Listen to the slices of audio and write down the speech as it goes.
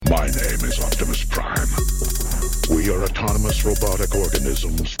My name is Optimus Prime. We are autonomous robotic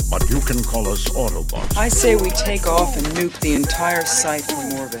organisms, but you can call us Autobots. I say we take off and nuke the entire site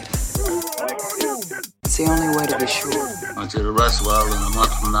from orbit. It's the only way to be sure. I want you to rest well, and a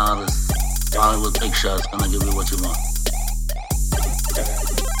month from now, this Hollywood big shot's gonna give you what you want.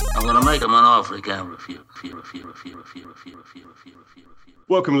 I'm gonna make him an offer he can't refuse.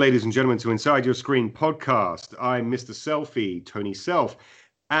 Welcome, ladies and gentlemen, to Inside Your Screen podcast. I'm Mr. Selfie, Tony Self.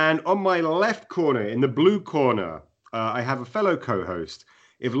 And on my left corner, in the blue corner, I have a fellow co-host.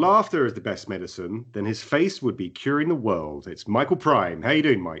 If laughter is the best medicine, then his face would be curing the world. It's Michael Prime. How you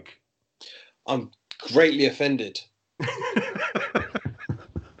doing, Mike? I'm greatly offended.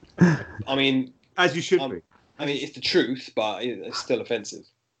 I mean... As you should be. I mean, it's the truth, but it's still offensive.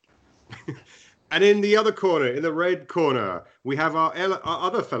 And in the other corner, in the red corner, we have our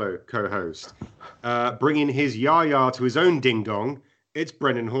other fellow co-host, bringing his yah-yah to his own ding-dong. It's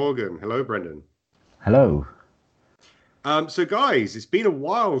Brendan Horgan. Hello, Brendan. Hello. So, guys, it's been a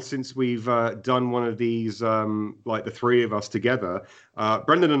while since we've done one of these, like the three of us together.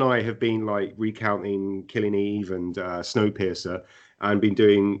 Brendan and I have been like recounting Killing Eve and Snowpiercer, and been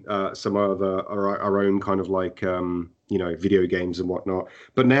doing some other our own kind of like video games and whatnot.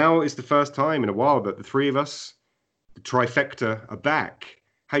 But now it's the first time in a while that the three of us, the trifecta, are back.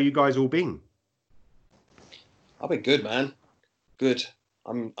 How you guys all been? I've been good, man. Good.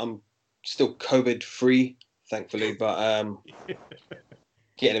 I'm still COVID free, thankfully, but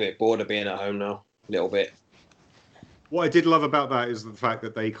getting a bit bored of being at home now, a little bit. What I did love about that is the fact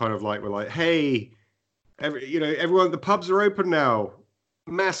that they kind of like were like, hey, everyone, the pubs are open now.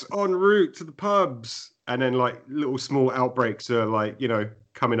 Mass en route to the pubs. And then like little small outbreaks are like,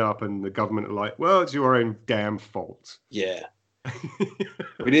 coming up, and the government are like, well, it's your own damn fault. Yeah.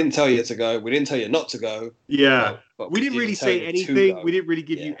 We didn't tell you to go. We didn't tell you not to go. Yeah. But we didn't really say anything. We didn't really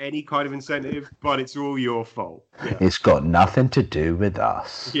give you any kind of incentive, but it's all your fault. Yeah. It's got nothing to do with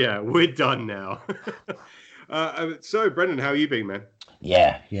us. Yeah, we're done now. So, Brendan, how are you being, man?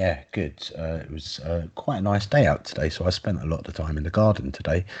 Yeah, good. It was quite a nice day out today, so I spent a lot of time in the garden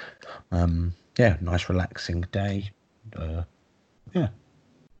today. Nice relaxing day.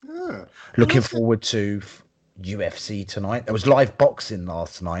 Looking forward to UFC tonight. There was live boxing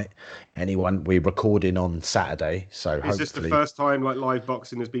last night. We're recording on Saturday, so is this the first time like live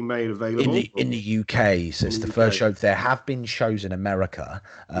boxing has been made available in the UK? So it's the first show. There have been shows in America,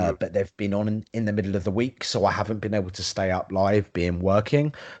 but they've been on in the middle of the week, so I haven't been able to stay up live, being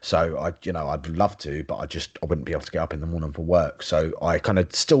working. So I'd love to, but I wouldn't be able to get up in the morning for work. So I kind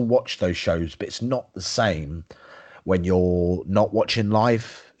of still watch those shows, but it's not the same when you're not watching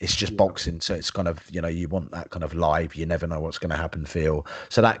live. It's just boxing, so it's kind of, you want that kind of live, you never know what's going to happen feel.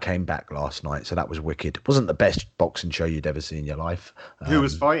 So that came back last night, so that was wicked. It wasn't the best boxing show you'd ever see in your life. Who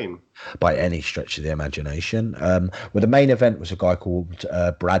was fighting? By any stretch of the imagination. The main event was a guy called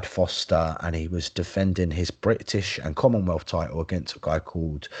Brad Foster, and he was defending his British and Commonwealth title against a guy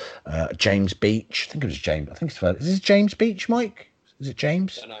called James Beach. I think it was James. Is this James Beach, Mike? Is it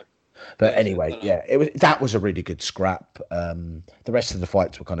James? I don't know. But anyway, that was a really good scrap. The rest of the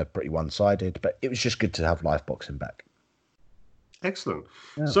fights were kind of pretty one-sided, but it was just good to have live boxing back. Excellent.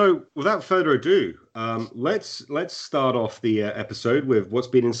 Yeah. So, without further ado, let's start off the episode with what's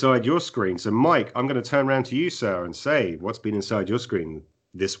been inside your screen. So, Mike, I'm going to turn around to you, sir, and say what's been inside your screen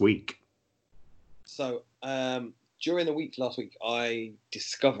this week. So, during the week last week, I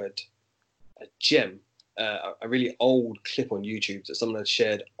discovered a gem. A really old clip on YouTube that someone had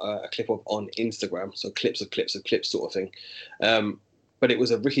shared a clip of on Instagram. So clips sort of thing. But it was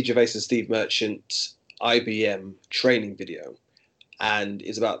a Ricky Gervais and Steve Merchant IBM training video. And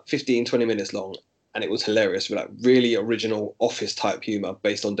it's about 15-20 minutes long. And it was hilarious with like really original office type humor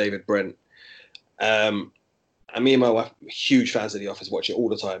based on David Brent. And me and my wife were huge fans of The Office, watch it all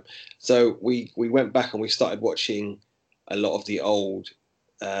the time. So we went back and we started watching a lot of the old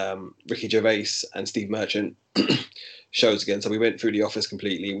Ricky Gervais and Steve Merchant shows again. So we went through The Office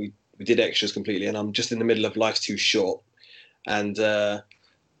completely. We did extras completely, and I'm just in the middle of Life's Too Short. And like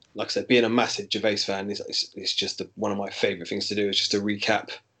I said, being a massive Gervais fan is just one of my favourite things to do. Is just to recap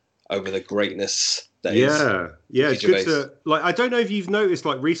over the greatness that is. Yeah, it's good to like. I don't know if you've noticed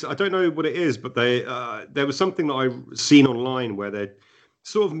like recent. I don't know what it is, but there was something that I've seen online where they're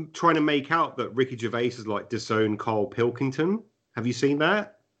sort of trying to make out that Ricky Gervais is like disowned Carl Pilkington. Have you seen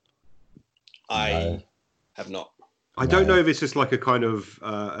that? I have not. I don't know if it's just like a kind of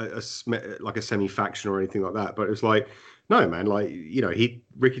like a semi-faction or anything like that, but it's like, no, man, like,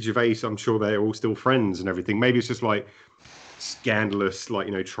 Ricky Gervais, I'm sure they're all still friends and everything. Maybe it's just like scandalous, like,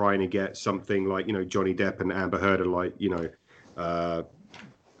 trying to get something like, Johnny Depp and Amber Heard are like,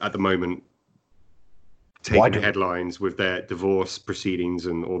 at the moment taking the headlines with their divorce proceedings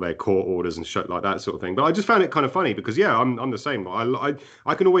and all their court orders and shit like that sort of thing. But I just found it kind of funny because I'm the same.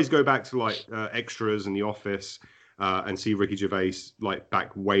 I can always go back to like Extras and The Office and see Ricky Gervais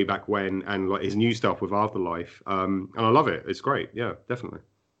like way back when, and like his new stuff with Afterlife. And I love it. It's great. Yeah, definitely.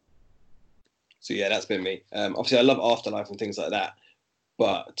 So yeah, that's been me. Obviously, I love Afterlife and things like that.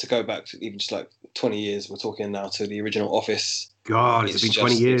 But to go back to even just like 20 years, we're talking now to the original Office. God, it's been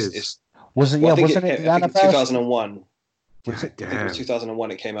 20 years. Wasn't it? I think 2001. Was it? I think it was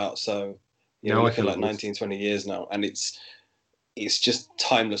 2001 it came out. So yeah, we're looking like 19, 20 years now, and it's just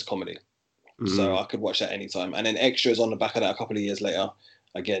timeless comedy. So I could watch that anytime. And then Extras on the back of that a couple of years later.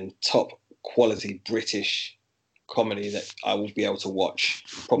 Again, top quality British comedy that I will be able to watch.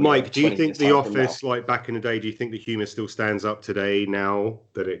 Mike, do you think The Office, like back in the day, do you think the humour still stands up today now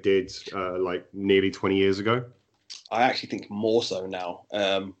that it did like nearly 20 years ago? I actually think more so now.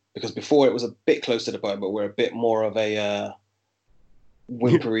 Because before it was a bit close to the bone, but we're a bit more of a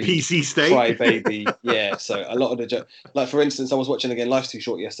whimpery PC state crybaby. Yeah, so a lot of the like for instance, I was watching again Life's Too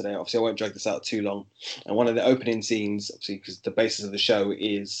Short yesterday. Obviously, I won't drag this out too long. And one of the opening scenes, obviously, because the basis of the show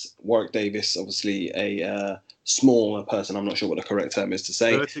is Warwick Davis, obviously a smaller person. I'm not sure what the correct term is to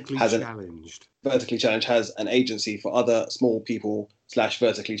say. Vertically challenged has an agency for other small people /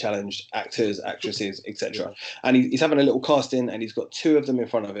 vertically challenged actors, actresses, etc. And he's having a little casting, and he's got two of them in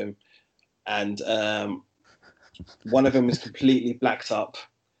front of him, and one of them is completely blacked up,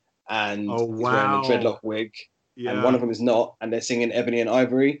 and he's wearing a dreadlock wig, and one of them is not, and they're singing Ebony and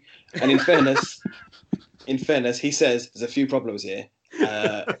Ivory. And in fairness, he says there's a few problems here.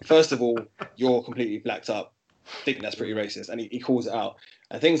 First of all, you're completely blacked up. I think that's pretty racist, and he calls it out.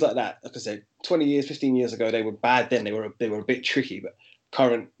 And things like that, like I said, 20 years, 15 years ago, they were bad then. They were a bit tricky, but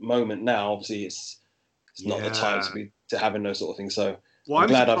current moment now, obviously, it's not the time to having those sort of things. So I'm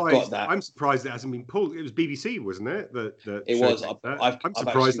glad I've got that. I'm surprised it hasn't been pulled. It was BBC, wasn't it? It was. I'm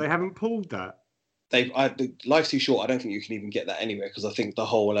surprised they haven't pulled that. Life's Too Short. I don't think you can even get that anywhere, because I think the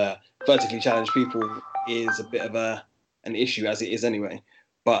whole vertically challenged people is a bit of an issue as it is anyway.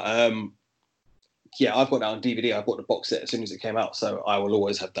 But yeah, I've got that on DVD. I bought the box set as soon as it came out, so I will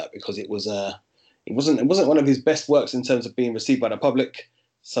always have that, because it wasn't one of his best works in terms of being received by the public.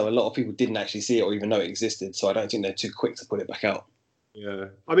 So a lot of people didn't actually see it or even know it existed. So I don't think they're too quick to put it back out. Yeah,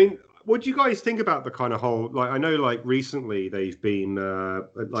 I mean, what do you guys think about the kind of whole, like, I know like recently they've been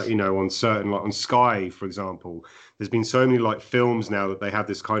like, you know, on certain, like on Sky, for example, there's been so many like films now that they have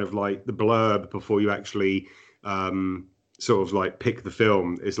this kind of like the blurb before you actually sort of like pick the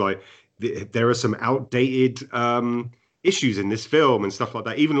film. It's like there are some outdated issues in this film and stuff like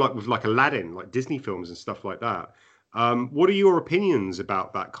that, even like with like Aladdin, like Disney films and stuff like that. What are your opinions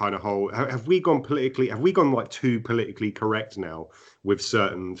about that kind of whole? Have we gone like too politically correct now with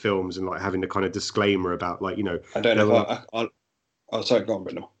certain films, and like having the kind of disclaimer about, like, you know? I don't know. Oh, sorry, go on,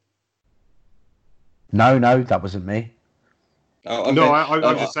 Brendan. No, that wasn't me. Oh, okay. No, I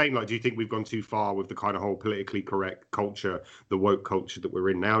was just saying, like, do you think we've gone too far with the kind of whole politically correct culture, the woke culture that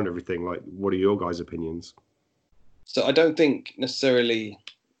we're in now and everything? Like, what are your guys' opinions? So I don't think necessarily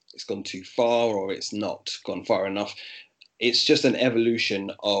it's gone too far or it's not gone far enough. It's just an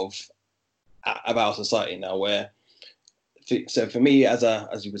evolution of our society now, where, so for me, as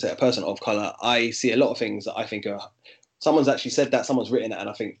you would say, a person of color, I see a lot of things that I think are, someone's actually said that, someone's written it, and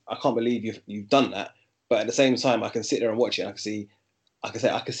I think, I can't believe you've done that. But at the same time, I can sit there and watch it, and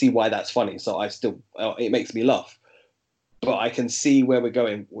I can see why that's funny. So it makes me laugh. But I can see where we're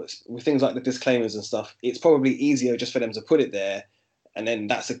going with things like the disclaimers and stuff. It's probably easier just for them to put it there, and then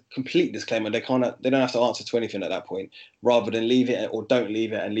that's a complete disclaimer. They don't have to answer to anything at that point, rather than leave it or don't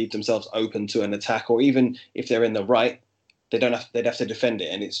leave it and leave themselves open to an attack. Or even if they're in the right, they'd have to defend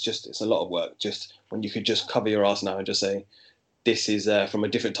it, and it's a lot of work. Just when you could just cover your ass now and just say, this is from a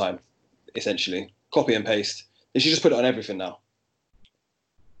different time, essentially. Copy and paste. They should just put it on everything now.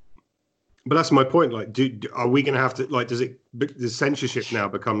 But that's my point. Like, are we going to have to, like, does censorship now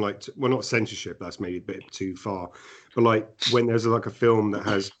become like, well, not censorship, that's maybe a bit too far, but like when there's like a film that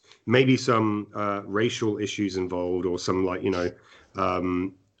has maybe some racial issues involved, or some, like, you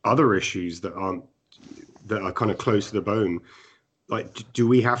know, other issues that are kind of close to the bone, like, do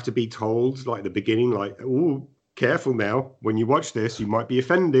we have to be told, like, at the beginning, like, oh, careful now, when you watch this, you might be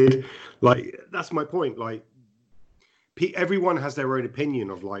offended? Like, that's my point. Like, everyone has their own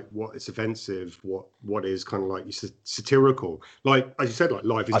opinion of, like, what is offensive, what is kind of like satirical. Like, as you said, like,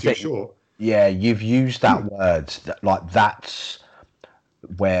 life is too short. Yeah, you've used that word. Like, that's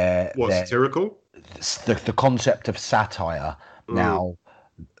where satirical. The concept of satire now,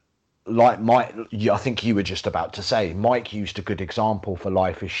 like Mike, I think you were just about to say, Mike used a good example for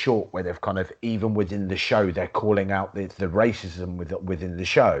Life is Short, where they've kind of, even within the show, they're calling out the racism within the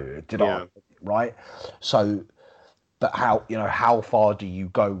show. Right? So, but how far do you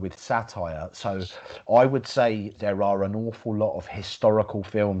go with satire? So I would say there are an awful lot of historical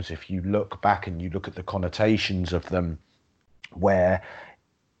films, if you look back and you look at the connotations of them, where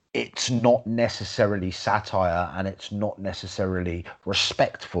it's not necessarily satire and it's not necessarily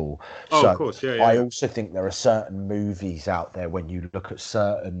respectful. Oh, So of course, yeah. I also think there are certain movies out there, when you look at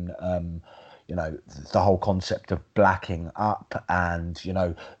certain the whole concept of blacking up, and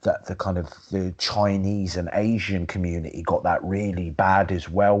that the kind of the Chinese and Asian community got that really bad as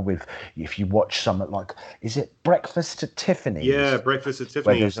well. With, if you watch something like, is it Breakfast at Tiffany's? Yeah, Breakfast at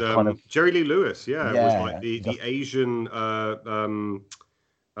Tiffany's. Jerry Lee Lewis, was like the Asian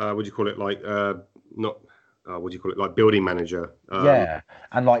what do you call it? Like what do you call it? Like building manager.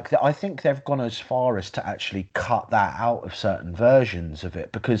 And like I think they've gone as far as to actually cut that out of certain versions of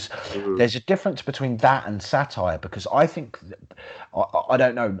it, because there's a difference between that and satire. Because I think I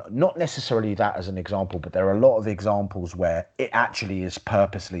don't know, not necessarily that as an example, but there are a lot of examples where it actually is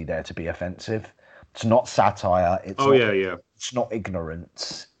purposely there to be offensive. It's not satire. It's not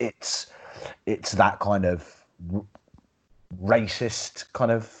ignorance. It's that kind of racist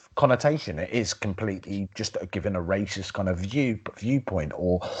kind of connotation. It is completely just giving a racist kind of viewpoint,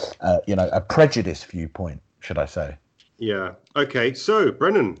 or a prejudiced viewpoint, should I say. Yeah. Okay, so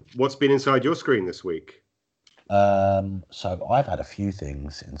Brendan, what's been inside your screen this week? So I've had a few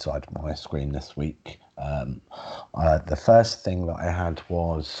things inside my screen this week. The first thing that I had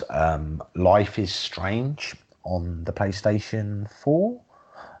was Life is Strange on the PlayStation 4.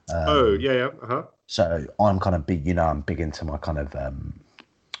 So I'm kind of big, I'm big into my kind of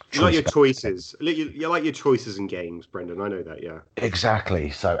you like your choices. You like your choices in games, Brendan. I know that, yeah. Exactly.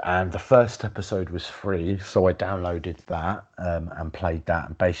 So, and the first episode was free, so I downloaded that and played that,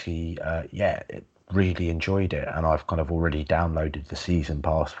 and basically, really enjoyed it. And I've kind of already downloaded the season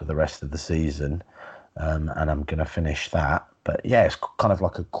pass for the rest of the season, and I'm gonna finish that. But yeah, it's kind of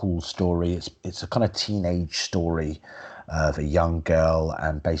like a cool story. It's a kind of teenage story of a young girl,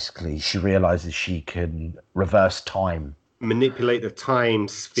 and basically she realizes she can reverse time. Manipulate the time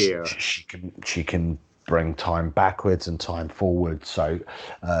sphere. She can bring time backwards and time forward. So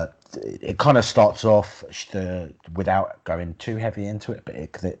it kind of starts off without going too heavy into it, but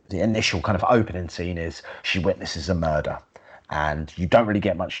the initial kind of opening scene is she witnesses a murder, and you don't really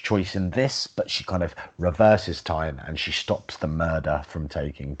get much choice in this, but she kind of reverses time and she stops the murder from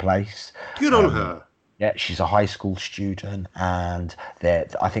taking place. Good on her. Yeah, she's a high school student, and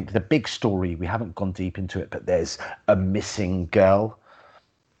I think the big story, we haven't gone deep into it, but there's a missing girl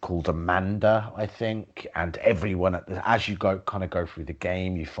called Amanda, I think, and everyone as you go through the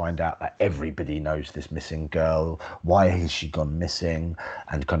game, you find out that everybody knows this missing girl. Why has she gone missing?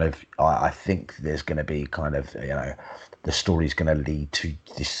 And kind of, I think there's going to be kind of, the story's going to lead to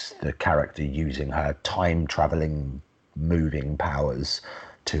the character using her time traveling, moving powers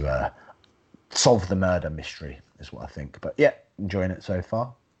to solve the murder mystery, is what I think. But yeah, enjoying it so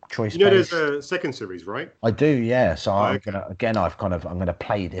far. Choice. There's a second series, right? I do, yeah. So I'm gonna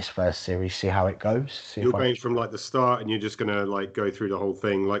play this first series, see how it goes. You're going from like the start, and you're just gonna like go through the whole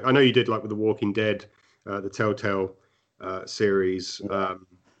thing. Like I know you did like with The Walking Dead, the Telltale series.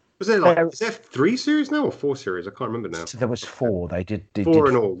 Is there 3 series now or 4 series? I can't remember now. So there was 4. They did 4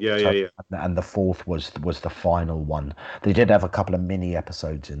 in all. Yeah. And the 4th was the final one. They did have a couple of mini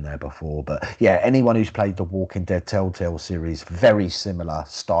episodes in there before, but yeah, anyone who's played the Walking Dead Telltale series, very similar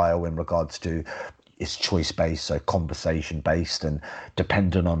style in regards to it's choice based, so conversation based, and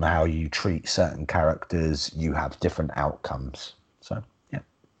depending on how you treat certain characters, you have different outcomes. So yeah,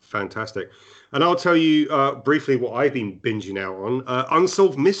 fantastic. And I'll tell you briefly what I've been binging out on.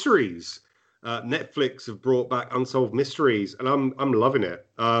 Unsolved Mysteries. Netflix have brought back Unsolved Mysteries, and I'm loving it.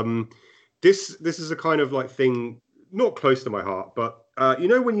 This is a kind of like thing not close to my heart, but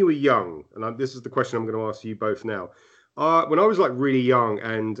when you were young, and this is the question I'm going to ask you both now. When I was like really young,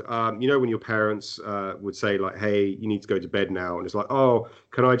 and when your parents would say like, "Hey, you need to go to bed now," and it's like, "Oh,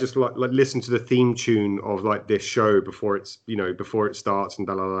 can I just like listen to the theme tune of like this show before it starts?" And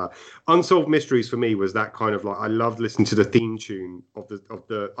blah blah blah. Unsolved Mysteries for me was that kind of like I loved listening to the theme tune of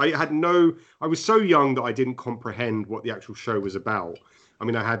the. I was so young that I didn't comprehend what the actual show was about. I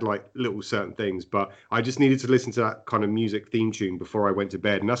mean, I had like little certain things, but I just needed to listen to that kind of music theme tune before I went to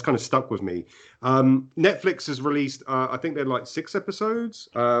bed. And that's kind of stuck with me. Netflix has released, I think they're like 6 episodes.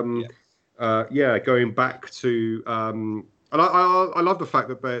 Going back to, and I love the fact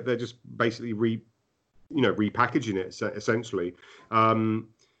that they're just basically repackaging it essentially.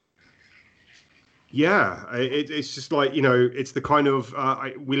 Yeah, it's just like, it's the kind of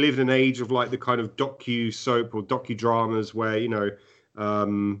we live in an age of like the kind of docu soap or docudramas where you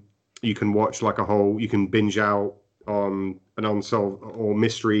can watch like you can binge out on an unsolved or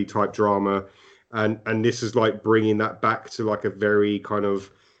mystery type drama, and this is like bringing that back to like a very kind of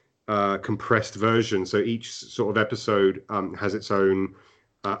compressed version. So each sort of episode has its own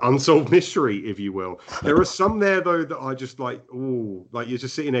unsolved mystery, if you will. There are some there though that are just like, ooh, like you're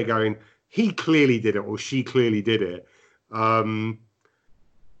just sitting there going, he clearly did it or she clearly did it. So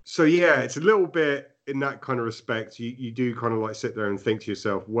yeah, it's a little bit in that kind of respect. You do kind of like sit there and think to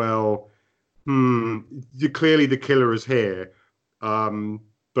yourself, well, clearly the killer is here.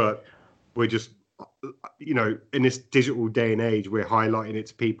 But we're just, in this digital day and age, we're highlighting it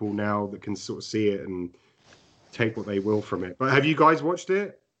to people now that can sort of see it and take what they will from it. But have you guys watched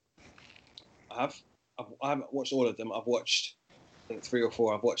it? I haven't watched all of them. I've watched, I think, 3 or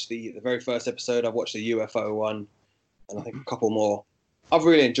 4. I've watched the very first episode. I've watched the UFO one, and I think a couple more. I've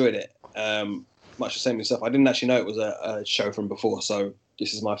really enjoyed it. Much the same as stuff. I didn't actually know it was a show from before, so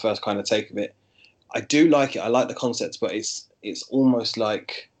this is my first kind of take of it. I do like it. I like the concepts, but it's almost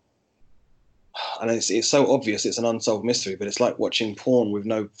like, and it's so obvious it's an unsolved mystery, but it's like watching porn with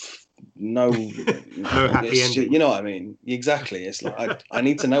no happy ending. You know what I mean? Exactly. It's like I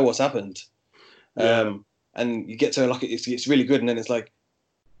need to know what's happened. Yeah. And you get to like it's really good, and then it's like,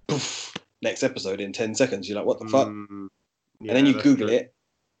 poof, next episode in 10 seconds. You're like, what the fuck? Yeah, and then you Google true. it,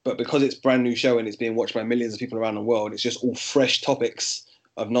 but because it's a brand new show and it's being watched by millions of people around the world, it's just all fresh topics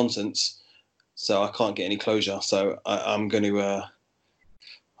of nonsense. So I can't get any closure. So I'm going to.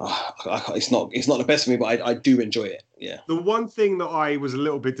 It's not the best for me, but I do enjoy it. Yeah. The one thing that I was a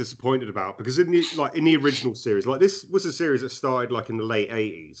little bit disappointed about, because in the original series, like this was a series that started like in the late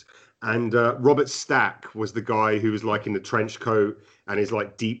 80s, and Robert Stack was the guy who was like in the trench coat, and his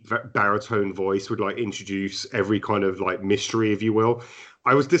like deep baritone voice would like introduce every kind of like mystery, if you will.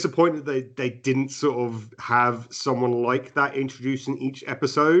 I was disappointed that they didn't sort of have someone like that introducing each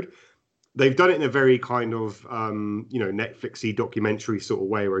episode. They've done it in a very kind of, Netflixy documentary sort of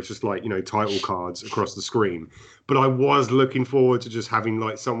way where it's just like, title cards across the screen. But I was looking forward to just having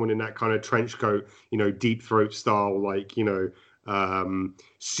like someone in that kind of trench coat, deep throat style, like, CIA.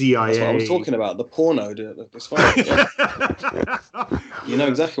 That's what I was talking about. The porno. It's fine. Yeah. You know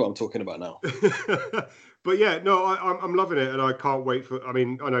exactly what I'm talking about now. But yeah, no, I'm loving it, and I can't wait for. I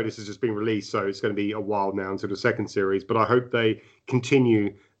mean, I know this has just been released, so it's going to be a while now until the second series. But I hope they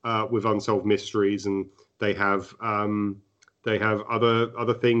continue with Unsolved Mysteries, and they have other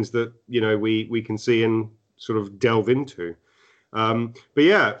things that we can see and sort of delve into. But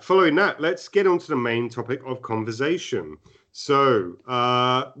yeah, following that, let's get on to the main topic of conversation. So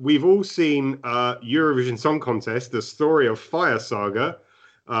we've all seen Eurovision Song Contest, the story of Fire Saga,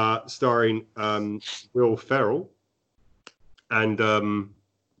 starring Will Ferrell and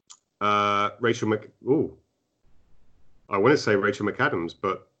Rachel I want to say Rachel McAdams,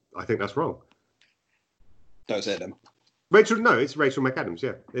 but I think that's wrong. Don't say them. It's Rachel McAdams.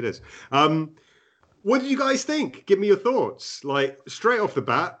 Yeah, it is. What did you guys think? Give me your thoughts. Like, straight off the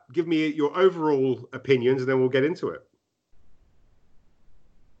bat, give me your overall opinions, and then we'll get into it.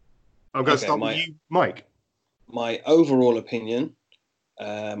 I'm going to start with you, Mike. My overall opinion,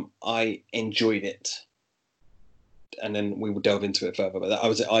 I enjoyed it. And then we will delve into it further. But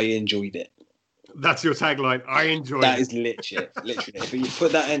I enjoyed it. That's your tagline. I enjoyed it. That is literally. But you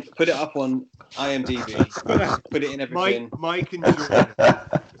put it up on IMDb. Put it in everything. Mike enjoyed it.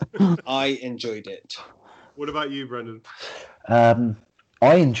 I enjoyed it. What about you, Brendan? I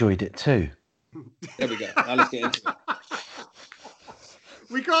enjoyed it too. There we go. Now let's get into it.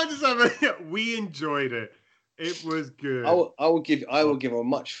 We can't just have it. We enjoyed it. It was good. I will give a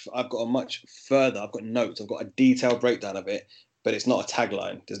much. I've got a much further. I've got notes. I've got a detailed breakdown of it, but it's not a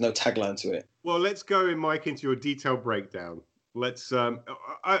tagline. There's no tagline to it. Well, let's go, Mike, into your detailed breakdown. Let's. I'll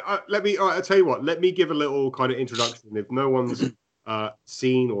tell you what. Let me give a little kind of introduction. If no one's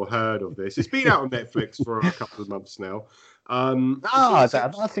seen or heard of this, it's been out on Netflix for a couple of months now. I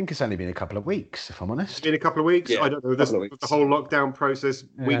think it's only been a couple of weeks, if I'm honest. It's been a couple of weeks. Yeah, I don't know. The whole lockdown process,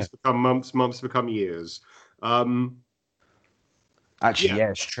 weeks become months, months become years. Actually, yeah,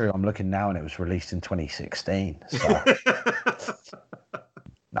 it's true. I'm looking now, and it was released in 2016. So.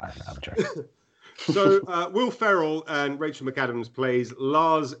 No, I'm joking. So Will Ferrell and Rachel McAdams plays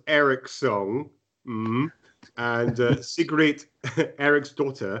Lars Eriksson and Sigrid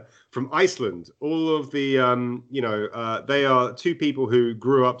Eriksdottir from Iceland. All of the, they are two people who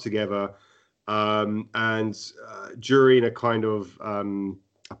grew up together, and during a kind of a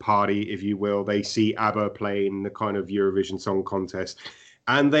party, if you will, they see ABBA playing the kind of Eurovision Song Contest,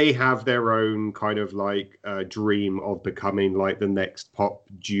 and they have their own kind of like dream of becoming like the next pop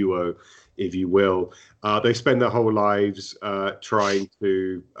duo, if you will. They spend their whole lives trying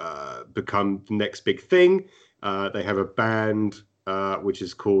to become the next big thing. They have a band which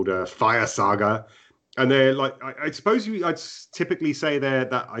is called Fire Saga, and they're like, I suppose I'd typically say they're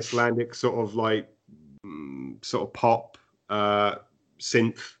that Icelandic sort of like sort of pop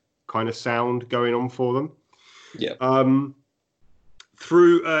synth kind of sound going on for them. Yeah.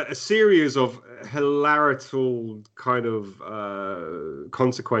 Through a series of hilarious kind of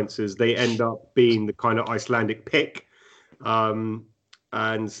consequences, they end up being the kind of Icelandic pick. And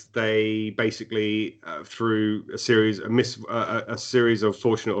they basically, through a series of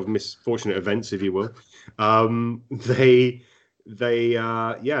misfortunate events, if you will, they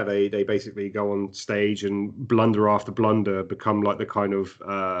basically go on stage and blunder after blunder become like the kind of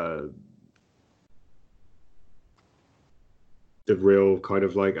the real kind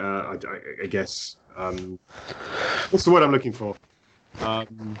of like I guess what's the word I'm looking for?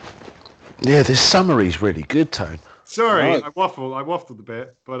 Yeah, this summary's really good, Tone. Sorry, Right. I waffled a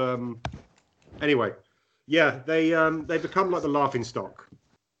bit, but anyway, yeah, they become like the laughing stock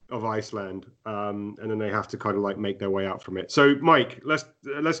of Iceland, and then they have to kind of like make their way out from it. So, Mike,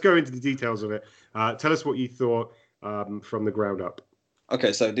 let's go into the details of it. Tell us what you thought from the ground up.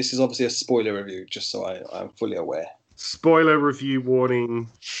 Okay, so this is obviously a spoiler review, just so I'm fully aware. Spoiler review warning.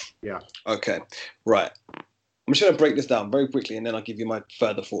 Yeah. Okay, right. I'm just going to break this down very quickly, and then I'll give you my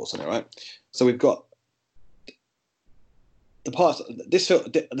further thoughts on it. Right. So we've got the parts. This film,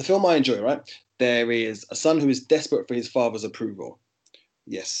 the film I enjoy. Right. There is a son who is desperate for his father's approval.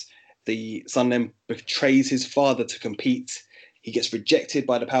 Yes. The son then betrays his father to compete. He gets rejected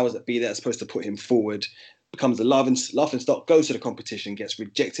by the powers that be that are supposed to put him forward. Becomes a laughing stock. Goes to the competition. Gets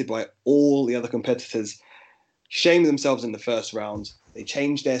rejected by all the other competitors. Shame themselves in the first round. They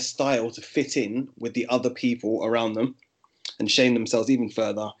change their style to fit in with the other people around them and shame themselves even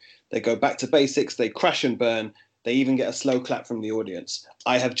further. They go back to basics. They crash and burn. They even get a slow clap from the audience.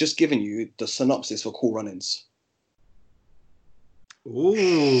 I have just given you the synopsis for Cool Runnings. Ooh.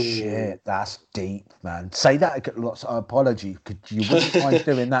 Shit, that's deep, man. Say that again. Lots of apology. Could you wouldn't mind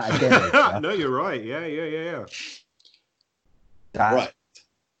doing that again? Yeah? No, you're right. Yeah. Right.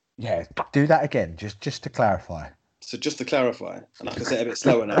 Yeah, do that again, just to clarify. So just to clarify, and I can say it a bit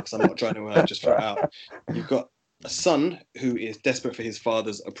slower now because I'm not trying to just throw it out. You've got a son who is desperate for his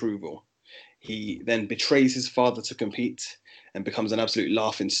father's approval. He then betrays his father to compete and becomes an absolute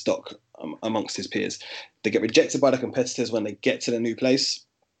laughing stock amongst his peers. They get rejected by the competitors when they get to the new place,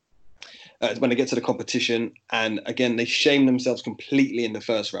 when they get to the competition. And again, they shame themselves completely in the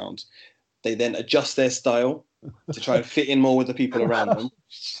first round. They then adjust their style to try and fit in more with the people around them.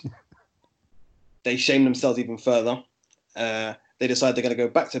 They shame themselves even further. They decide they're going to go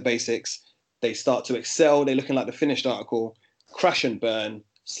back to basics. They start to excel. They're looking like the finished article. Crash and burn.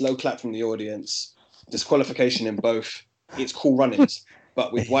 Slow clap from the audience. Disqualification in both. It's Cool Runnings,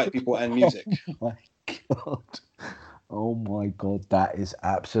 but with white people and music. Oh my god, that is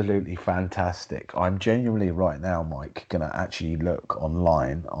absolutely fantastic. I'm genuinely right now, Mike, gonna actually look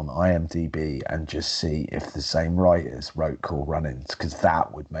online on IMDb and just see if the same writers wrote Cool Runnings, because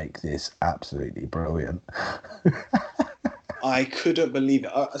that would make this absolutely brilliant. I couldn't believe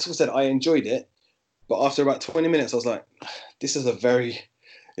it. As I said, I enjoyed it, but after about 20 minutes, I was like, "This is a very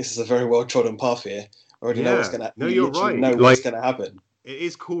well trodden path here. I already know what's gonna. No, you're right. Know what's gonna happen. It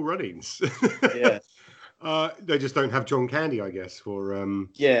is Cool Runnings. Yeah. They just don't have John Candy, I guess, for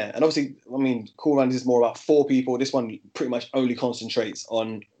Yeah, and obviously, I mean, Cool Runnings is more about four people. This one pretty much only concentrates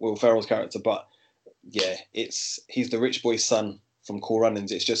on Will Ferrell's character, but yeah, he's the rich boy's son from Cool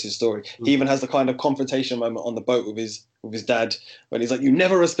Runnings. It's just his story. He even has the kind of confrontation moment on the boat with his dad when he's like, "You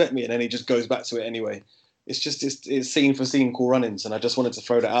never respect me," and then he just goes back to it anyway. It's just it's scene for scene Cool Runnings, and I just wanted to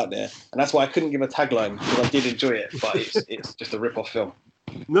throw that out there, and that's why I couldn't give a tagline because I did enjoy it, but it's just a rip-off film.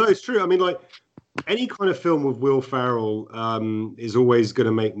 No, it's true. I mean, like, any kind of film with Will Ferrell is always going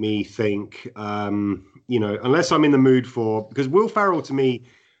to make me think, unless I'm in the mood for, because Will Ferrell to me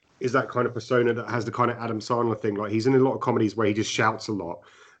is that kind of persona that has the kind of Adam Sandler thing. Like, he's in a lot of comedies where he just shouts a lot,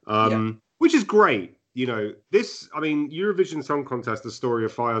 which is great. Eurovision Song Contest, The Story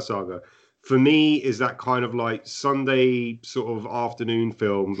of Fire Saga, for me is that kind of like Sunday sort of afternoon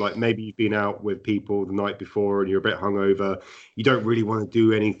film. Like, maybe you've been out with people the night before and you're a bit hungover. You don't really want to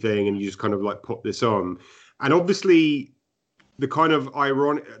do anything and you just kind of like put this on. And obviously the kind of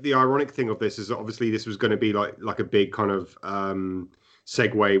ironic thing of this is that obviously this was going to be like a big kind of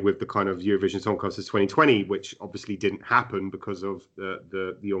segue with the kind of Eurovision Song Contest 2020, which obviously didn't happen because of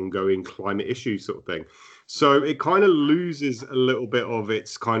the ongoing climate issue sort of thing. So it kind of loses a little bit of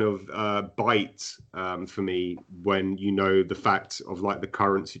its kind of bite for me when you know the fact of like the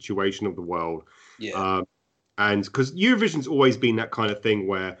current situation of the world. Yeah. And because Eurovision's always been that kind of thing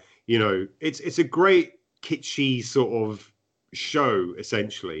where, you know, it's a great kitschy sort of show,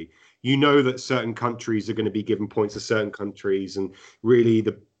 essentially. You know that certain countries are going to be given points to certain countries, and really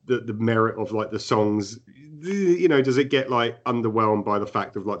the merit of like the songs, you know, does it get like underwhelmed by the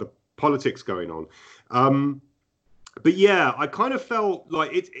fact of like the politics going on? But yeah, I kind of felt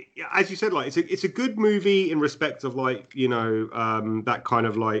like it, as you said, like it's a good movie in respect of like, you know, that kind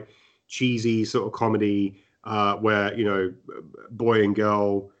of like cheesy sort of comedy where, you know, boy and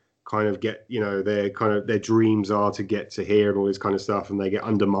girl kind of get, you know, their dreams are to get to here and all this kind of stuff, and they get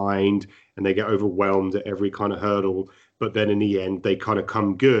undermined and they get overwhelmed at every kind of hurdle, but then in the end they kind of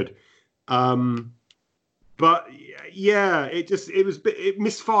come good. But yeah, it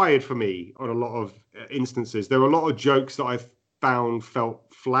misfired for me on a lot of instances. There were a lot of jokes that I found felt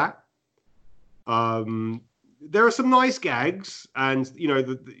flat. There are some nice gags, and you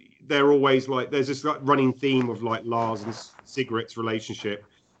know, they're always like, there's this like running theme of like Lars and Sigrid's relationship.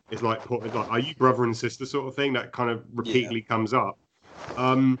 It's like, are you brother and sister sort of thing that kind of repeatedly comes up.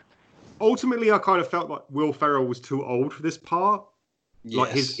 Ultimately, I kind of felt like Will Ferrell was too old for this part. Yes,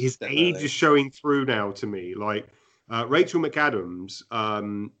 like his age is showing through now to me. Like Rachel McAdams,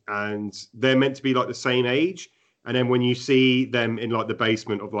 and they're meant to be like the same age. And then when you see them in like the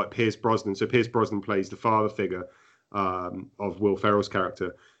basement of like Pierce Brosnan, so Pierce Brosnan plays the father figure of Will Ferrell's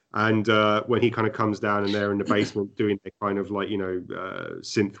character. And when he kind of comes down and they're in the basement doing their kind of like, you know,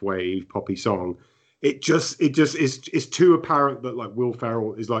 synthwave poppy song, it just is too apparent that like Will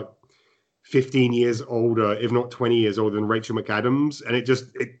Ferrell is like 15 years older, if not 20 years older than Rachel McAdams. And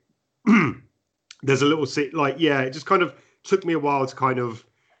there's a little like, yeah, it just kind of took me a while to kind of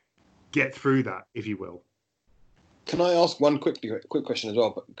get through that, if you will. Can I ask one quick question as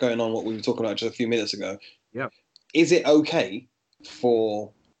well, going on what we were talking about just a few minutes ago? Yeah. Is it okay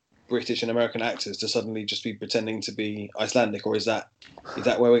for British and American actors to suddenly just be pretending to be Icelandic, or is that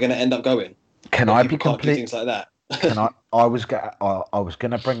where we're going to end up going? Can I be complete? Things like that. I was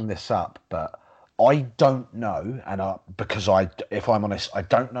going to bring this up, but I don't know, and because if I'm honest, I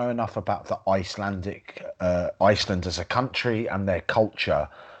don't know enough about the Iceland as a country and their culture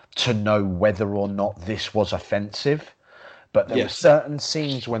to know whether or not this was offensive. But there were certain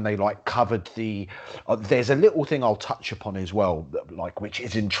scenes when they like covered the. There's a little thing I'll touch upon as well, like which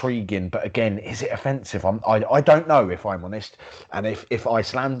is intriguing. But again, is it offensive? I don't know, if I'm honest. And if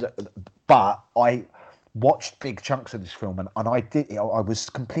Iceland, but I watched big chunks of this film, and I was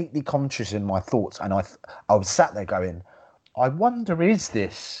completely conscious in my thoughts, and I was sat there going, I wonder, is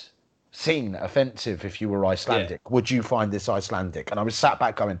this scene offensive if you were Icelandic? Would you find this Icelandic? And I was sat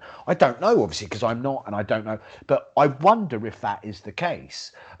back going, I don't know, obviously, because I'm not, and I don't know, but I wonder if that is the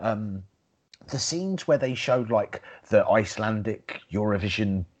case. The scenes where they showed like the Icelandic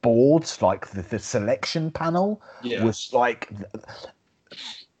Eurovision boards, like the selection panel, was like,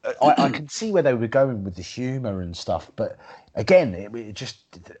 I can see where they were going with the humor and stuff, but again, it just,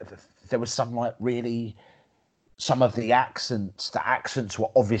 there was some like really. Some of the accents were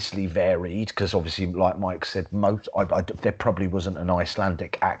obviously varied, because obviously, like Mike said, there probably wasn't an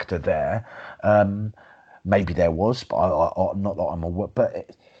Icelandic actor there. Maybe there was, but I'm not that I'm aware.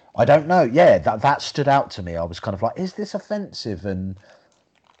 But I don't know. Yeah, that stood out to me. I was kind of like, is this offensive? And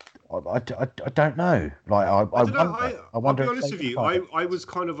I don't know. Like I wonder. I'll be honest with you. I was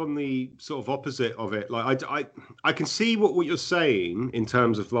kind of on the sort of opposite of it. Like I can see what you're saying in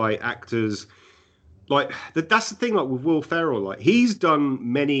terms of like actors. Like that's the thing, like with Will Ferrell, like he's done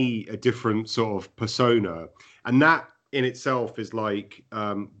many a different sort of persona, and that in itself is like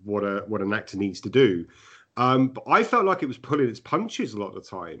what an actor needs to do. But I felt like it was pulling its punches a lot of the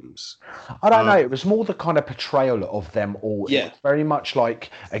times. I don't know. It was more the kind of portrayal of them all. Yeah. It was very much like,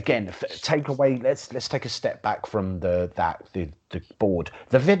 again, take away. Let's take a step back from the board,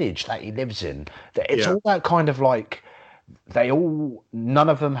 the village that he lives in. It's all that kind of like. None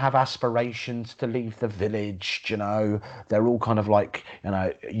of them have aspirations to leave the village, you know. They're all kind of like, you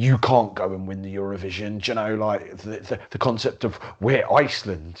know, you can't go and win the Eurovision, you know, like the concept of we're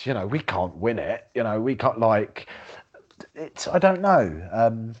Iceland, you know, we can't win it, you know, we can't, like, it's, I don't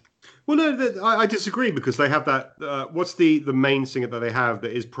know. Well, no, I disagree, because they have that, what's the main singer that they have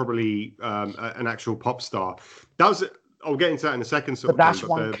that is probably an actual pop star? That was... I'll get into that in a second. But that's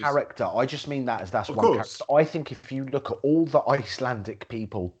one character. I just mean that as that's one character. I think if you look at all the Icelandic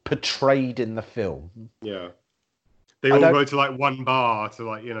people portrayed in the film, They all go to like one bar to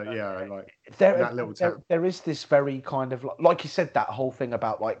like, you know, yeah, like that little town. There is this very kind of like you said, that whole thing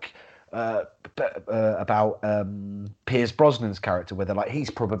about like about Pierce Brosnan's character, where they're like, he's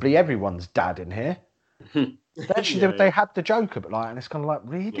probably everyone's dad in here. Actually, they had the Joker, but like, and it's kind of like,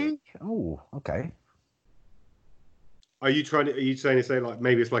 really? Yeah. Oh, okay. Are you saying to say like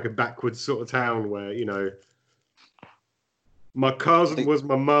maybe it's like a backwards sort of town where, you know, my cousin was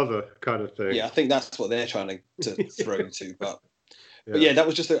my mother kind of thing? Yeah, I think that's what they're trying to throw to. But yeah, that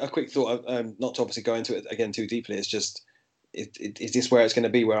was just a quick thought. Not to obviously go into it again too deeply. It's just, is this where it's going to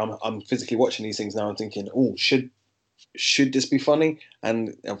be? Where I'm physically watching these things now and thinking, oh, should this be funny?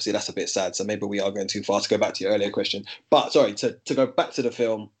 And obviously that's a bit sad. So maybe we are going too far to go back to your earlier question. But sorry, to go back to the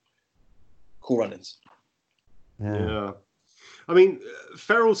film, Cool Runnings. Yeah. I mean,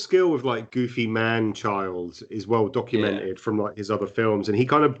 Ferrell's skill with like goofy man-child is well documented from like his other films, and he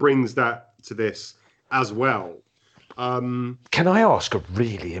kind of brings that to this as well. Can I ask a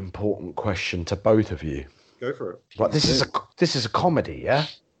really important question to both of you? Go for it. Like, this is a comedy, yeah?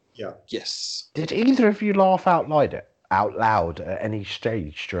 Yeah. Yes. Did either of you laugh out loud at any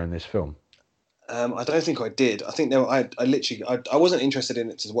stage during this film? I don't think I did. I think I wasn't interested in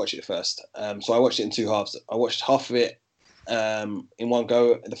it to watch it at first. So I watched it in two halves. I watched half of it in one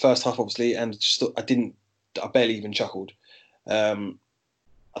go. The first half, obviously, and just I barely even chuckled.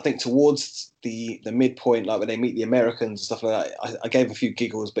 I think towards the midpoint, like when they meet the Americans and stuff like that, I gave a few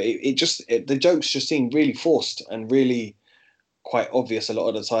giggles, but the jokes just seemed really forced and really quite obvious a lot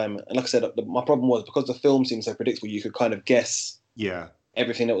of the time. And like I said, my problem was because the film seemed so predictable, you could kind of guess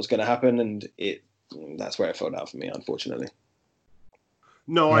everything that was going to happen, and that's where it fell out for me, unfortunately.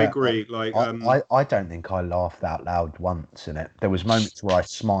 No, I agree. Like, I don't think I laughed out loud once in it. There was moments where I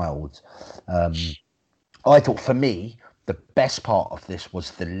smiled. I thought, for me, the best part of this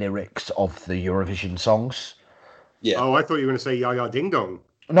was the lyrics of the Eurovision songs. Yeah. Oh, I thought you were going to say "Ya Ya Ding Dong."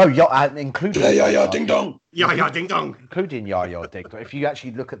 No, including Ya Ya Ding Dong. Ya Ya Ding Dong. Including Ya Ya Ding Dong. If you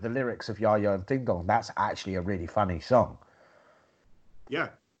actually look at the lyrics of Ya Ya Ding Dong, that's actually a really funny song. Yeah.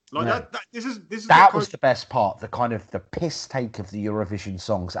 Like this is that was the best part, the kind of the piss take of the Eurovision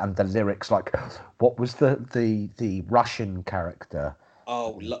songs and the lyrics. Like, what was the Russian character?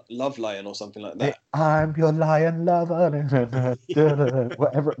 Oh, Love Lion or something like that. I'm your lion lover,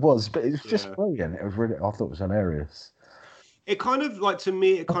 whatever it was. But it was just brilliant. It was really, I thought it was hilarious. It kind of like, to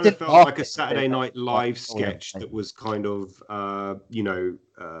me, it kind of felt like a Saturday Night Live sketch that was kind of,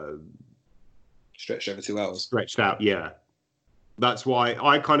 stretched over 2 hours. Stretched out, yeah. That's why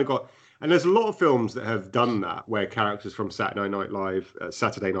I kind of got, and there's a lot of films that have done that, where characters from Saturday Night Live, have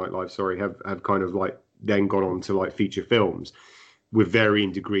kind of like then gone on to like feature films with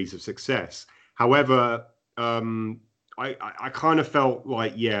varying degrees of success. However, I kind of felt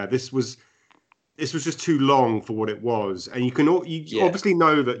like, this was just too long for what it was, and you obviously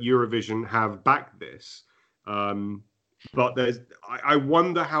know that Eurovision have backed this. But I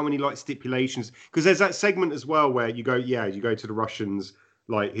wonder how many like stipulations, because there's that segment as well where you go to the Russians,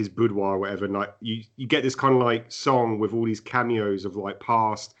 like his boudoir or whatever, and like you get this kind of like song with all these cameos of like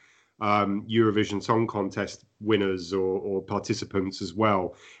past Eurovision Song Contest winners or participants as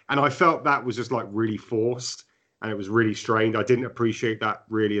well. And I felt that was just like really forced and it was really strained. I didn't appreciate that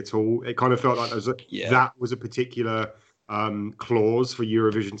really at all. It kind of felt like that was a particular clause for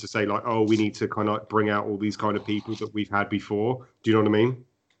Eurovision to say like, oh, we need to kind of bring out all these kind of people that we've had before. Do you know what I mean?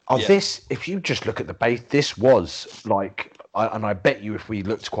 This, if you just look at the base, this was like, and I bet you if we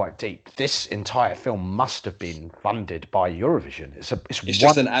looked quite deep, this entire film must have been funded by Eurovision. It's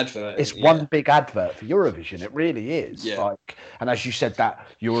just an advert. It's one big advert for Eurovision. It really is. Yeah. Like, and as you said, that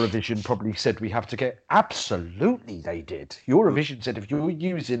Eurovision probably said we have to get. Absolutely, they did. Eurovision said if you're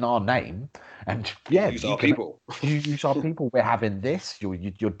using our name, and use our people. You use our people. We're having this. You're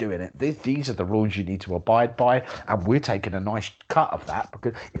doing it. These are the rules you need to abide by, and we're taking a nice cut of that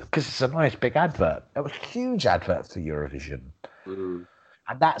because it's a nice big advert. It was a huge advert for Eurovision. Mm-hmm.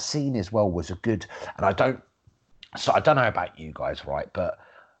 And that scene as well was a good, and I don't know about you guys, right, but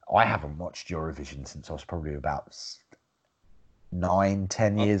I haven't watched Eurovision since I was probably about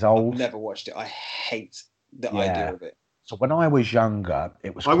 9-10 years old. I've never watched it. I hate the idea of it. So when I was younger,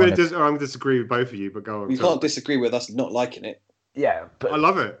 it was. I'm going to disagree with both of you, but go on. You can't disagree with us not liking it. Yeah, but I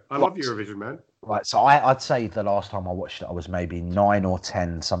love it. I love Eurovision, man. Right, so I'd say the last time I watched it, I was maybe 9 or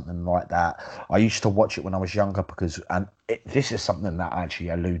 10, something like that. I used to watch it when I was younger because, this is something that actually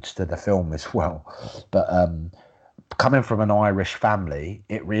alludes to the film as well. But coming from an Irish family,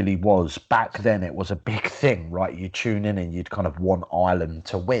 it really was, back then it was a big thing, right? You tune in and you'd kind of want Ireland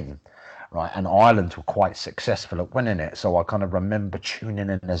to win. right? And Ireland were quite successful at winning it. So I kind of remember tuning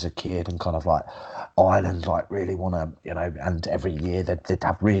in as a kid and kind of like, Ireland like really want to, you know, and every year they'd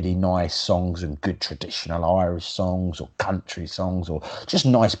have really nice songs and good traditional Irish songs or country songs or just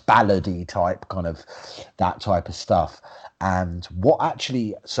nice ballady type kind of that type of stuff. And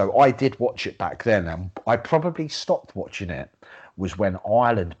so I did watch it back then, and I probably stopped watching it was when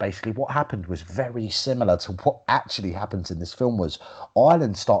Ireland, basically what happened was very similar to what actually happens in this film. Was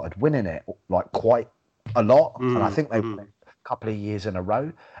Ireland started winning it like quite a lot, and I think they won it a couple of years in a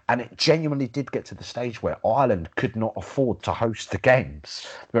row, and it genuinely did get to the stage where Ireland could not afford to host the games,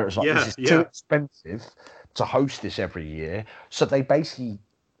 where it was like, this is too expensive to host this every year, so they basically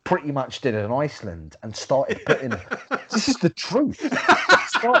pretty much did it in Iceland and started putting this is the truth,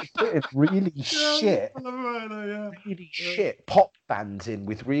 started putting really shit pop bands in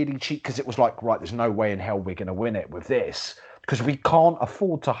with really cheap, because it was like, right, there's no way in hell we're going to win it with this because we can't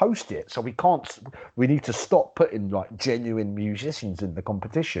afford to host it, so we need to stop putting like genuine musicians in the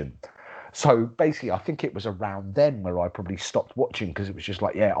competition. So basically I think it was around then where I probably stopped watching, because it was just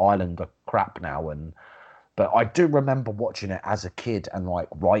like, yeah, Ireland are crap now. But I do remember watching it as a kid and like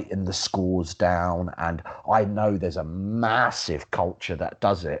writing the scores down. And I know there's a massive culture that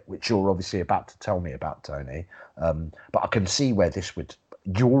does it, which you're obviously about to tell me about, Tony. But I can see where this would,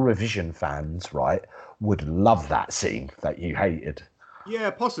 Eurovision fans, right, would love that scene that you hated. Yeah,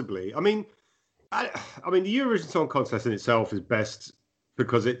 possibly. I mean, the Eurovision Song Contest in itself is best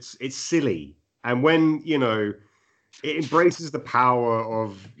because it's silly. And when, you know, it embraces the power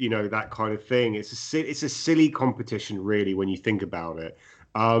of, you know, that kind of thing. It's a silly competition, really, when you think about it.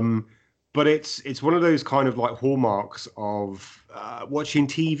 But it's one of those kind of like hallmarks of watching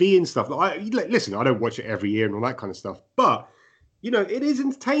TV and stuff. Listen, I don't watch it every year and all that kind of stuff, but you know, it is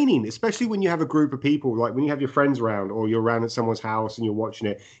entertaining, especially when you have a group of people, like when you have your friends around or you're around at someone's house and you're watching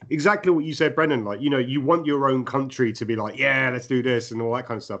it. Exactly what you said, Brendan. Like, you know, you want your own country to be like, yeah, let's do this and all that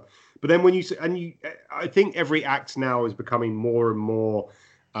kind of stuff. But then I think every act now is becoming more and more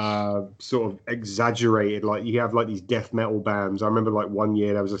sort of exaggerated. Like you have like these death metal bands. I remember like one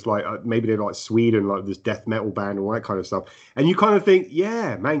year there was just like maybe they're like Sweden, like this death metal band and all that kind of stuff. And you kind of think,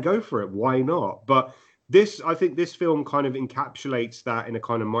 yeah, man, go for it. Why not? But I think this film kind of encapsulates that in a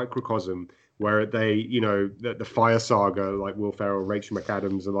kind of microcosm where they, you know, the Fire Saga, like Will Ferrell, Rachel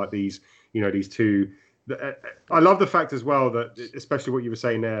McAdams, are like these, you know, these two. I love the fact as well that, especially what you were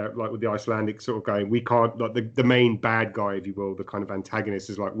saying there, like with the Icelandic sort of going, we can't, like the main bad guy, if you will, the kind of antagonist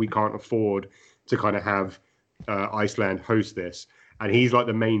is like, we can't afford to kind of have Iceland host this. And he's like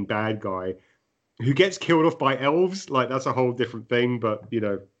the main bad guy who gets killed off by elves. Like that's a whole different thing, but you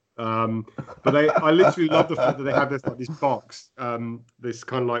know, but I literally love the fact that they have this like this box, this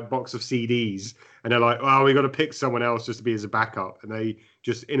kind of like box of CDs, and they're like, "Oh, we got to pick someone else just to be as a backup," and they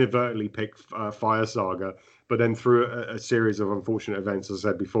just inadvertently pick Fire Saga. But then through a series of unfortunate events, as I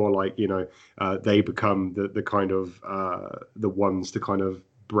said before, like you know, they become the kind of the ones to kind of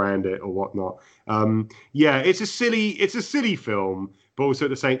brand it or whatnot. Yeah, it's a silly film, but also at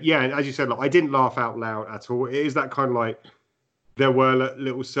the same, yeah, and as you said, like I didn't laugh out loud at all. It is that kind of like. There were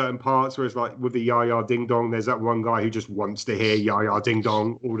little certain parts where it's like with the Ya Ya Ding Dong, there's that one guy who just wants to hear Ya Ya Ding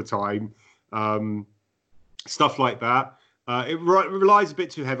Dong all the time. Stuff like that. It relies a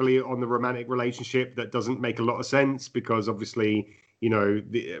bit too heavily on the romantic relationship that doesn't make a lot of sense because obviously, you know,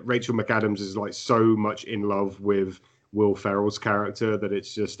 Rachel McAdams is like so much in love with Will Ferrell's character that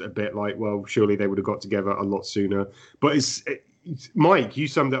it's just a bit like, well, surely they would have got together a lot sooner. But Mike, you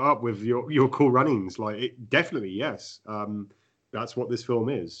summed it up with your Cool Runnings. Like, it definitely, yes. That's what this film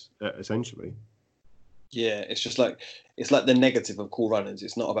is, essentially. Yeah, it's just like it's like the negative of Cool Runnings.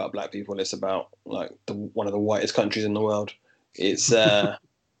 It's not about black people. It's about like one of the whitest countries in the world. It's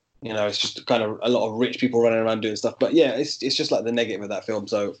you know, it's just kind of a lot of rich people running around doing stuff. But yeah, it's just like the negative of that film.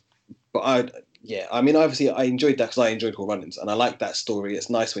 So, but I mean, obviously I enjoyed that because I enjoyed Cool Runnings and I like that story. It's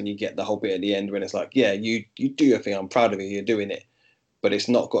nice when you get the whole bit at the end when it's like, yeah, you do your thing. I'm proud of you. You're doing it. But it's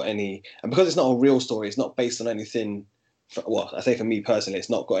not got any, and because it's not a real story, it's not based on anything. Well, I say for me personally, it's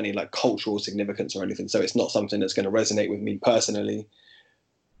not got any like cultural significance or anything. So it's not something that's going to resonate with me personally.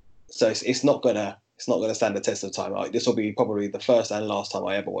 So it's not gonna stand the test of time. This will be probably the first and last time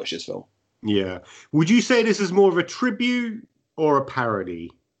I ever watch this film. Yeah. Would you say this is more of a tribute or a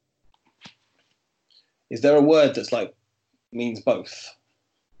parody? Is there a word that's like means both?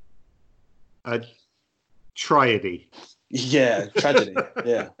 Triady. Yeah, tragedy.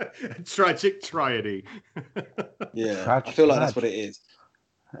 Yeah. Tragic triady. Yeah, I feel like that's what it is.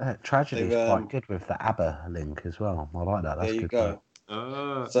 Tragedy is quite good with the ABBA link as well. I like that. That's there you good.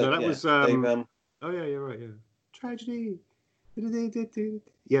 go. So that was. Oh yeah, you're right. Yeah, tragedy.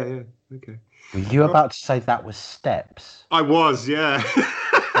 Yeah. Okay. Were you about to say that was Steps? I was, yeah.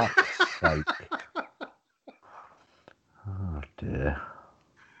 Fuck's sake. Oh dear.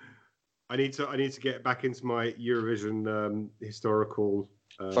 I need to get back into my Eurovision historical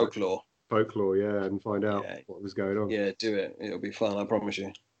folklore, yeah, and find out what was going on. Yeah, do it. It'll be fun, I promise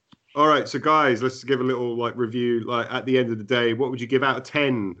you. All right, so guys, let's give a little review. At the end of the day, what would you give out of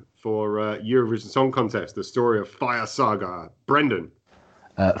 10 for Eurovision Song Contest? The story of Fire Saga. Brendan.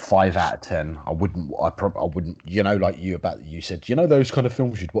 5 out of 10. I wouldn't. I wouldn't. You said those kind of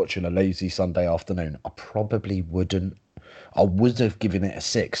films you'd watch on a lazy Sunday afternoon. I probably wouldn't. I would have given it a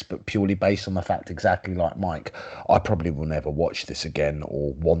 6, but purely based on the fact, exactly like Mike, I probably will never watch this again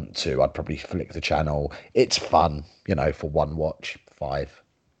or want to. I'd probably flick the channel. It's fun, for one watch. 5.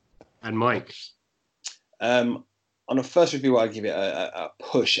 And Mike? On a first review, I'd give it a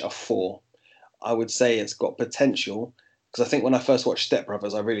 4. I would say it's got potential, because I think when I first watched Step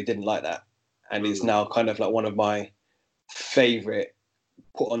Brothers, I really didn't like that. And it's now kind of like one of my favourite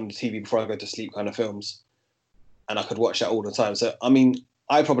put on the TV before I go to sleep kind of films. And I could watch that all the time. So, I mean,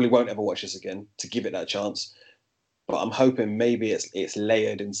 I probably won't ever watch this again to give it that chance. But I'm hoping maybe it's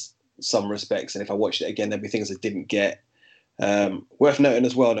layered in some respects. And if I watched it again, there'll be things I didn't get. Worth noting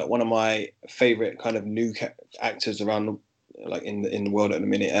as well that one of my favourite kind of new actors around, in the world at the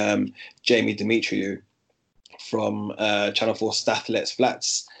minute, Jamie Demetriou from Channel 4 Stath Lets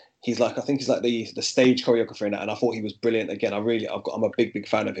Flats. I think he's like the stage choreographer in that, and I thought he was brilliant. Again, I'm a big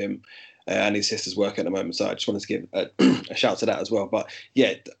fan of him and his sister's work at the moment. So I just wanted to give a shout to that as well. But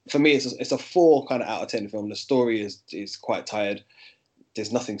yeah, for me, it's a 4 kind of out of 10 film. The story is quite tired.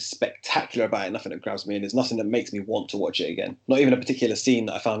 There's nothing spectacular about it, nothing that grabs me, and there's nothing that makes me want to watch it again. Not even a particular scene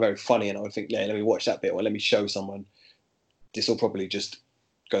that I found very funny, and I would think, yeah, let me watch that bit, or let me show someone. This will probably just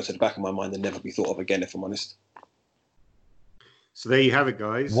go to the back of my mind and never be thought of again, if I'm honest. So there you have it,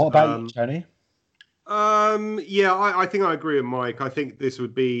 guys. What about you, Tony? Yeah, I think I agree with Mike. I think this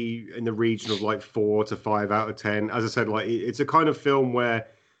would be in the region of 4 to 5 out of 10. As I said, it's a kind of film where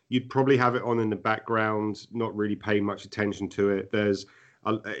you'd probably have it on in the background, not really pay much attention to it. There's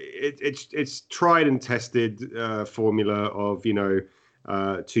it's tried and tested formula of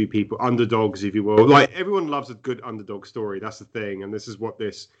two people, underdogs, if you will. Everyone loves a good underdog story. That's the thing, and this is what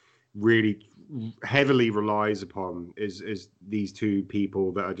this really heavily relies upon is these two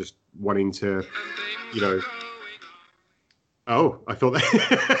people that are just wanting to, Oh, I thought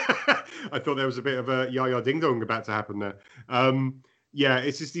there was a bit of a Yaya Ding Dong about to happen there. Yeah,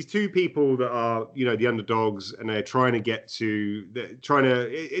 it's just these two people that are, the underdogs, and they're trying to get to.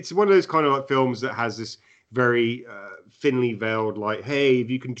 It's one of those kind of films that has this very thinly veiled, hey, if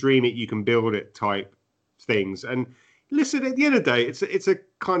you can dream it, you can build it type things. And listen, at the end of the day, it's a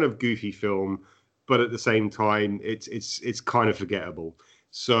kind of goofy film, but at the same time, it's kind of forgettable.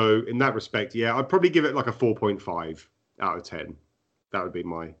 So in that respect, yeah, I'd probably give it a 4.5 out of 10. That would be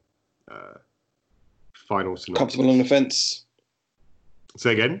my final synopsis. Comfortable on the fence.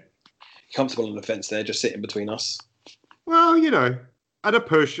 Say again? Comfortable on the fence there, just sitting between us. Well, at a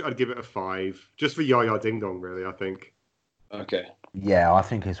push, I'd give it a 5. Just for Yaya Ding Dong, really, I think. Okay. Yeah, I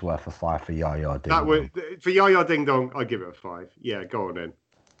think it's worth a 5 for Yaya Ding Dong. For Yaya Ding Dong, I'd give it a 5. Yeah, go on then.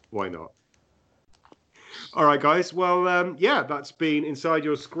 Why not? All right, guys. Well, yeah, that's been Inside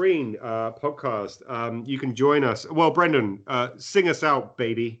Your Screen podcast. You can join us. Well, Brendan, sing us out,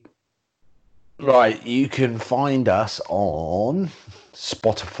 baby. Right, you can find us on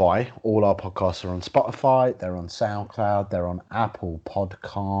Spotify. All our podcasts are on Spotify. They're on SoundCloud. They're on Apple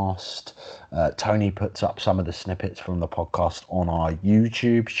Podcast. Tony puts up some of the snippets from the podcast on our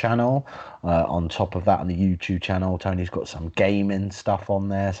YouTube channel. On top of that, on the YouTube channel, Tony's got some gaming stuff on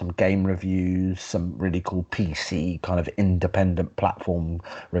there, some game reviews, some really cool PC kind of independent platform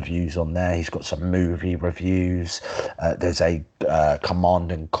reviews on there. He's got some movie reviews. There's a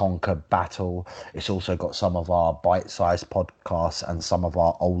Command and Conquer battle. It's also got some of our bite-sized podcasts and some of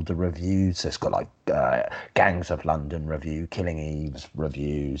our older reviews. It's got Gangs of London review, Killing Eve's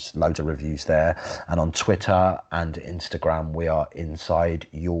reviews, loads of reviews there. And on Twitter and Instagram, we are Inside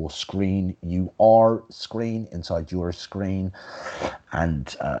Your Screen. You are screen, Inside Your Screen.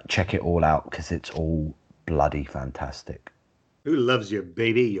 And check it all out because it's all bloody fantastic. Who loves you,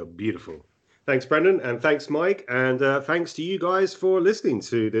 baby? You're beautiful. Thanks, Brendan, and thanks, Mike, and thanks to you guys for listening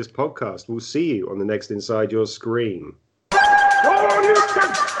to this podcast. We'll see you on the next Inside Your Screen.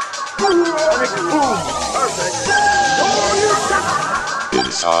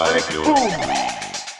 Inside Your Screen.